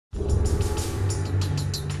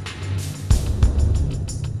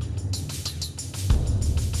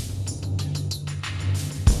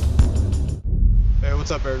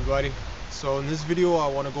What's up, everybody? So in this video I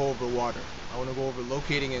want to go over water. I want to go over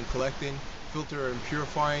locating and collecting, filter and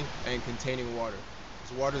purifying, and containing water.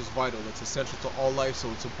 Because water is vital, it's essential to all life, so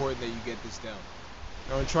it's important that you get this down.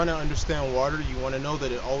 Now in trying to understand water, you want to know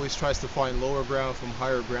that it always tries to find lower ground from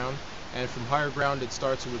higher ground, and from higher ground it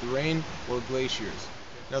starts with rain or glaciers.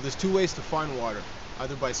 Now there's two ways to find water,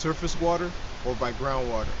 either by surface water or by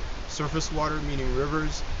groundwater. Surface water meaning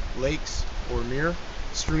rivers, lakes or mere,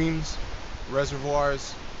 streams,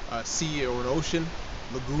 reservoirs, sea or an ocean,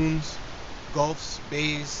 lagoons, gulfs,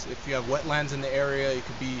 bays. If you have wetlands in the area, it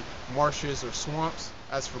could be marshes or swamps.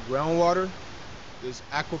 As for groundwater, there's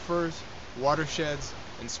aquifers, watersheds,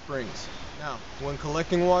 and springs. Now, when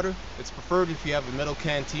collecting water, it's preferred if you have a metal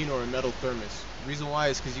canteen or a metal thermos. The reason why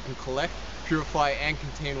is because you can collect, purify, and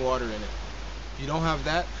contain water in it. If you don't have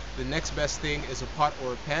that, the next best thing is a pot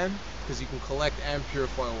or a pan, because you can collect and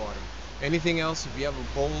purify water. Anything else, if you have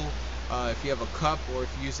a bowl, if you have a cup, or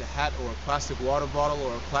if you use a hat or a plastic water bottle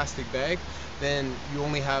or a plastic bag, then you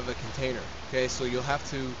only have a container. Okay, so you'll have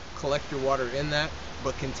to collect your water in that,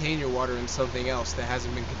 but contain your water in something else that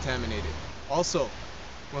hasn't been contaminated. Also,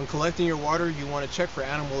 when collecting your water, you want to check for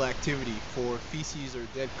animal activity, for feces or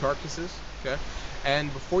dead carcasses. Okay,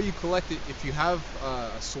 and before you collect it, if you have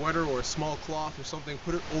a sweater or a small cloth or something,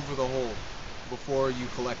 put it over the hole before you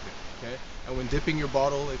collect it. Okay, and when dipping your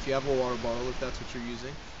bottle, if you have a water bottle, if that's what you're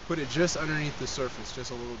using, put it just underneath the surface, just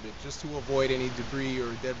a little bit, just to avoid any debris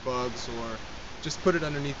or dead bugs, or just put it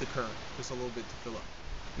underneath the current, just a little bit to fill up.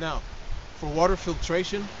 Now, for water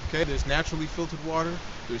filtration, okay, there's naturally filtered water,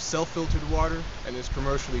 there's self-filtered water, and there's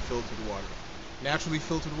commercially filtered water. Naturally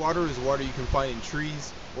filtered water is water you can find in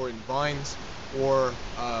trees or in vines or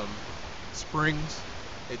springs.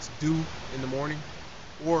 It's dew in the morning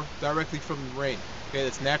or directly from the rain. Okay,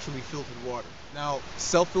 that's naturally filtered water. Now,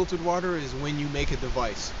 self-filtered water is when you make a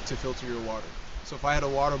device to filter your water. So if I had a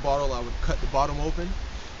water bottle, I would cut the bottom open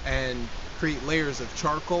and create layers of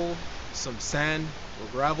charcoal, some sand or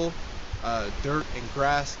gravel, dirt and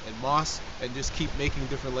grass and moss, and just keep making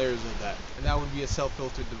different layers of that. And that would be a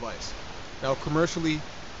self-filtered device. Now, commercially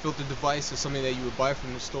filtered device is something that you would buy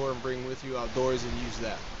from the store and bring with you outdoors and use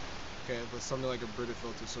that. Okay, that's something like a Brita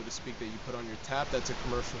filter, so to speak, that you put on your tap. That's a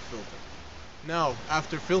commercial filter. Now,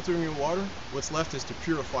 after filtering your water, what's left is to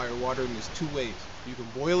purify your water, and there's two ways. You can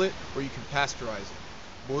boil it or you can pasteurize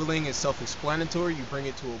it. Boiling is self-explanatory. You bring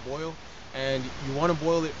it to a boil, and you want to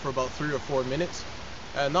boil it for about 3 or 4 minutes.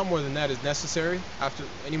 Not more than that is necessary. After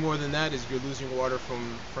any more than that is you're losing water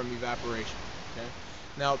from evaporation. Okay?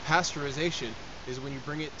 Now, pasteurization is when you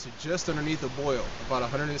bring it to just underneath a boil, about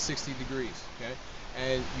 160 degrees. Okay?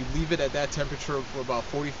 And you leave it at that temperature for about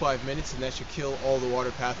 45 minutes, and that should kill all the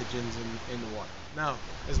water pathogens in the water. Now,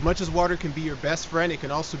 as much as water can be your best friend, it can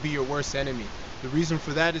also be your worst enemy. The reason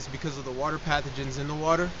for that is because of the water pathogens in the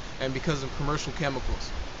water and because of commercial chemicals.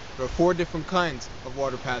 There are 4 different kinds of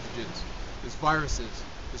water pathogens. There's viruses,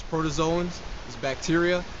 there's protozoans, there's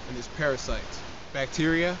bacteria, and there's parasites.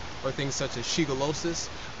 Bacteria are things such as shigellosis,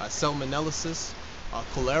 salmonellosis,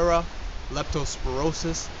 cholera,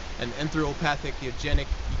 leptospirosis, and enteropathogenic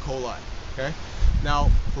E. coli. Okay? Now,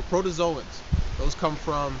 for protozoans, those come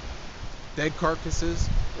from dead carcasses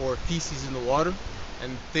or feces in the water,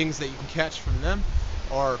 and things that you can catch from them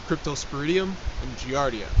are cryptosporidium and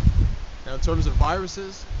giardia. Now, in terms of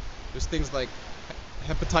viruses, there's things like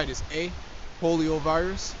hepatitis A,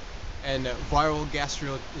 poliovirus, and viral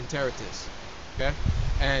gastroenteritis. Okay?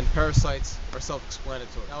 And parasites are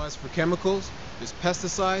self-explanatory. Now, as for chemicals, there's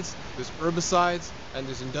pesticides, there's herbicides, and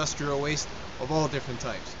there's industrial waste of all different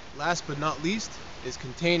types. Last but not least is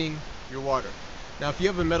containing your water. Now, if you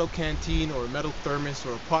have a metal canteen or a metal thermos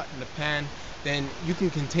or a pot and a pan, then you can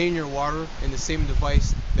contain your water in the same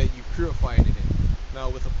device that you purified it in. Now,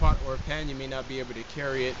 with a pot or a pan, you may not be able to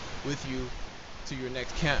carry it with you to your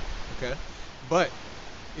next camp. Okay? But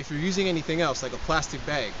if you're using anything else, like a plastic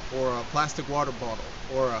bag or a plastic water bottle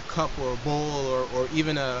or a cup or a bowl or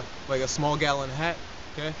even like a small gallon hat,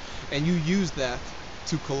 okay, and you use that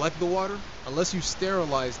to collect the water, unless you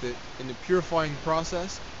sterilized it in the purifying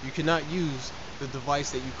process, you cannot use the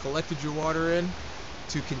device that you collected your water in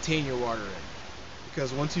to contain your water in.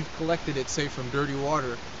 Because once you've collected it, say from dirty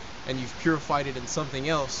water, and you've purified it in something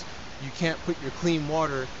else, you can't put your clean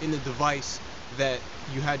water in the device that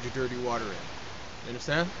you had your dirty water in. You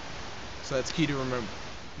understand? So that's key to remember.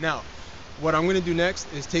 Now, what I'm going to do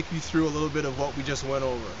next is take you through a little bit of what we just went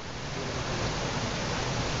over.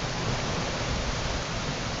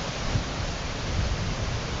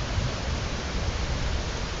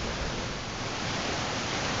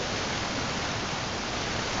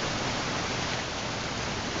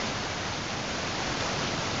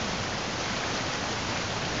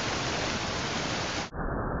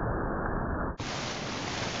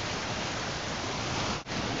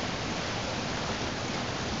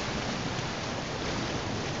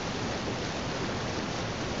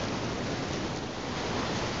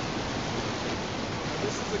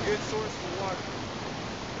 good source for water.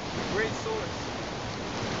 Great source.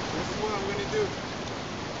 This is what I'm going to do.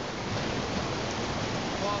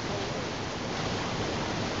 Cloth over.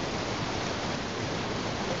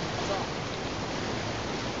 Top.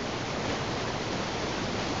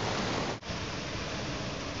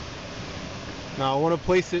 Now I want to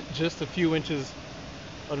place it just a few inches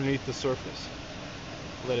underneath the surface.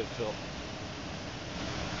 Let it fill.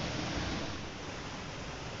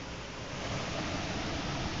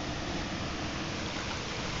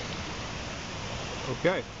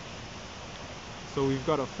 Okay, so we've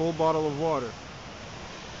got a full bottle of water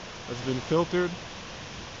that's been filtered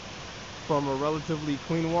from a relatively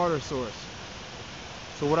clean water source.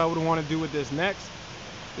 So what I would want to do with this next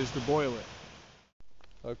is to boil it.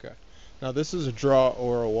 Okay, now this is a draw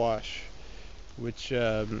or a wash, which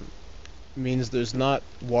means there's not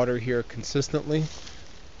water here consistently.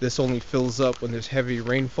 This only fills up when there's heavy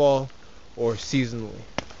rainfall or seasonally.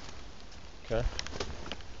 Okay.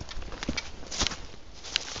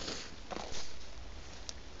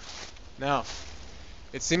 Now,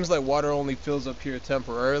 it seems like water only fills up here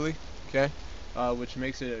temporarily, okay, which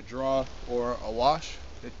makes it a draw or a wash.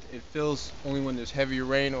 It fills only when there's heavy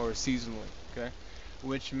rain or seasonally, okay,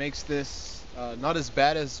 which makes this not as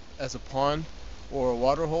bad as a pond or a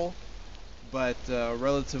water hole, but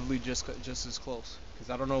relatively just as close.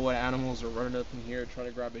 Because I don't know what animals are running up in here trying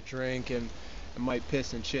to grab a drink and might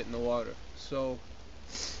piss and shit in the water. So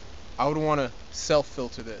I would want to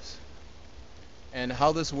self-filter this. And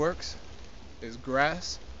how this works is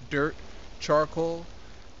grass, dirt, charcoal,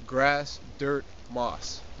 grass, dirt,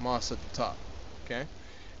 moss at the top, okay?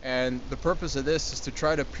 And the purpose of this is to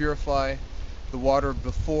try to purify the water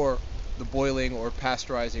before the boiling or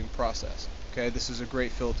pasteurizing process, okay? This is a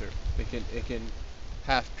great filter. It can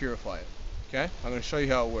half purify it, okay? I'm going to show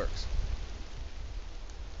you how it works.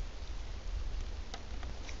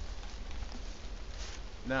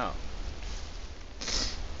 Now,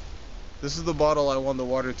 this is the bottle I want the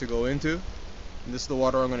water to go into. And this is the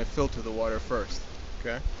water I'm going to filter the water first.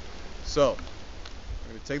 Okay? So, I'm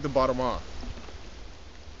going to take the bottom off.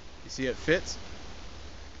 You see it fits?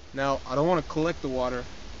 Now, I don't want to collect the water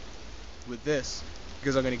with this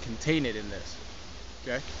because I'm going to contain it in this.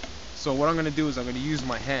 Okay? So what I'm going to do is I'm going to use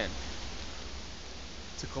my hand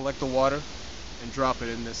to collect the water and drop it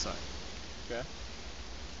in this side. Okay?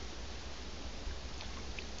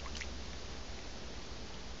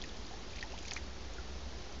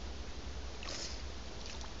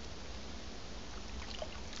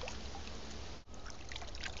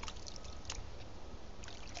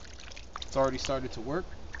 It's already started to work.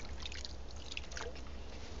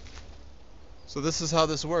 So this is how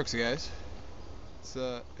this works, guys.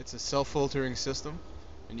 It's a self-filtering system,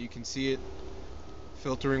 and you can see it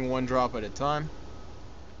filtering one drop at a time.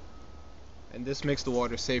 And this makes the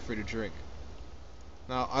water safer to drink.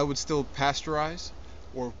 Now, I would still pasteurize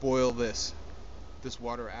or boil this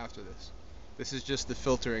water after this. This is just the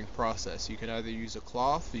filtering process. You can either use a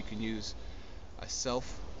cloth, you can use a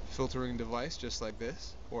self-filtering device just like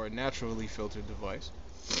this, or a naturally filtered device,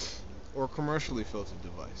 or a commercially filtered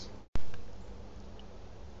device.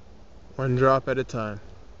 One drop at a time.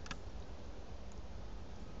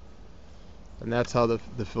 And that's how the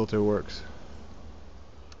filter works.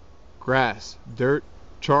 Grass, dirt,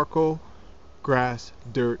 charcoal, grass,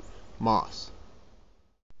 dirt, moss.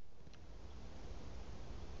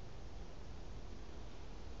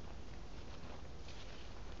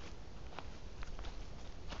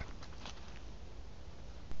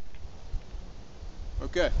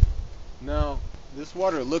 Okay, now this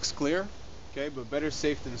water looks clear, okay, but better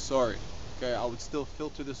safe than sorry. Okay, I would still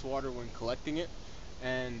filter this water when collecting it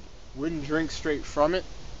and wouldn't drink straight from it.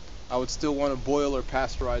 I would still want to boil or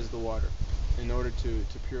pasteurize the water in order to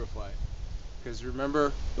purify it. Because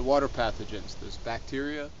remember the water pathogens, there's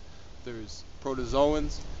bacteria, there's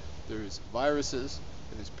protozoans, there's viruses,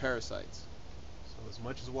 and there's parasites. So as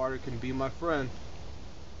much as water can be my friend,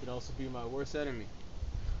 it can also be my worst enemy.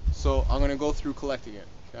 So I'm going to go through collecting it,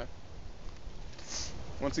 okay?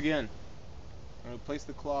 Once again, I'm going to place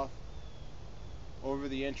the cloth over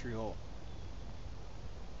the entry hole.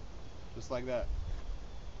 Just like that.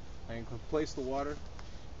 I can place the water.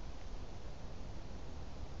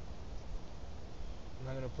 And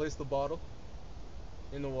I'm going to place the bottle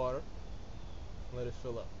in the water and let it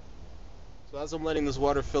fill up. So as I'm letting this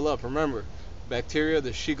water fill up, remember, bacteria,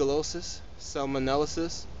 the shigellosis,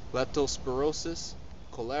 salmonellosis, leptospirosis,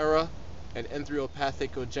 cholera, and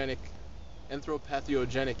enteropathogenic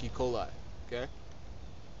E. coli. Okay?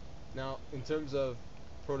 Now, in terms of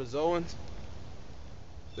protozoans,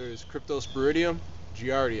 there's Cryptosporidium,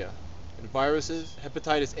 Giardia, and viruses,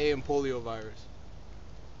 hepatitis A and poliovirus.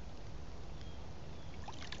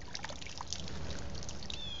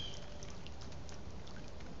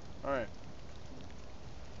 Alright,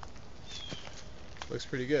 looks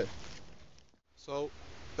pretty good. So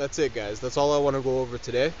that's it, guys. That's all I want to go over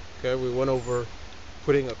today. Okay, we went over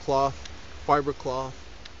putting a cloth, fiber cloth,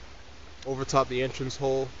 over top the entrance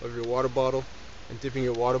hole of your water bottle and dipping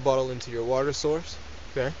your water bottle into your water source.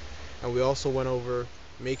 Okay, and we also went over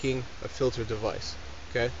making a filter device.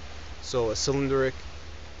 Okay, so a cylindric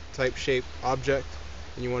type shape object,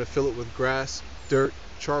 and you want to fill it with grass, dirt,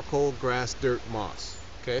 charcoal, grass, dirt, moss.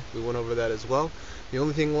 Okay, we went over that as well. The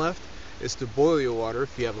only thing left is to boil your water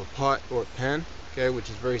if you have a pot or a pan. Okay, which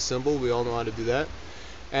is very simple. We all know how to do that.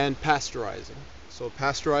 And pasteurizing. So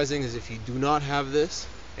pasteurizing is if you do not have this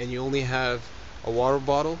and you only have a water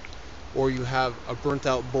bottle, or you have a burnt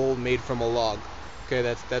out bowl made from a log.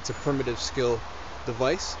 Okay, that's a primitive skill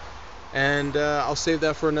device, and I'll save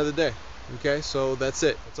that for another day. Okay, so that's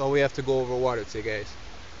it. That's all we have to go over water today, guys.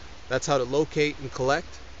 That's how to locate and collect.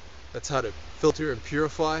 That's how to filter and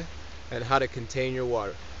purify, and how to contain your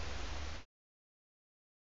water.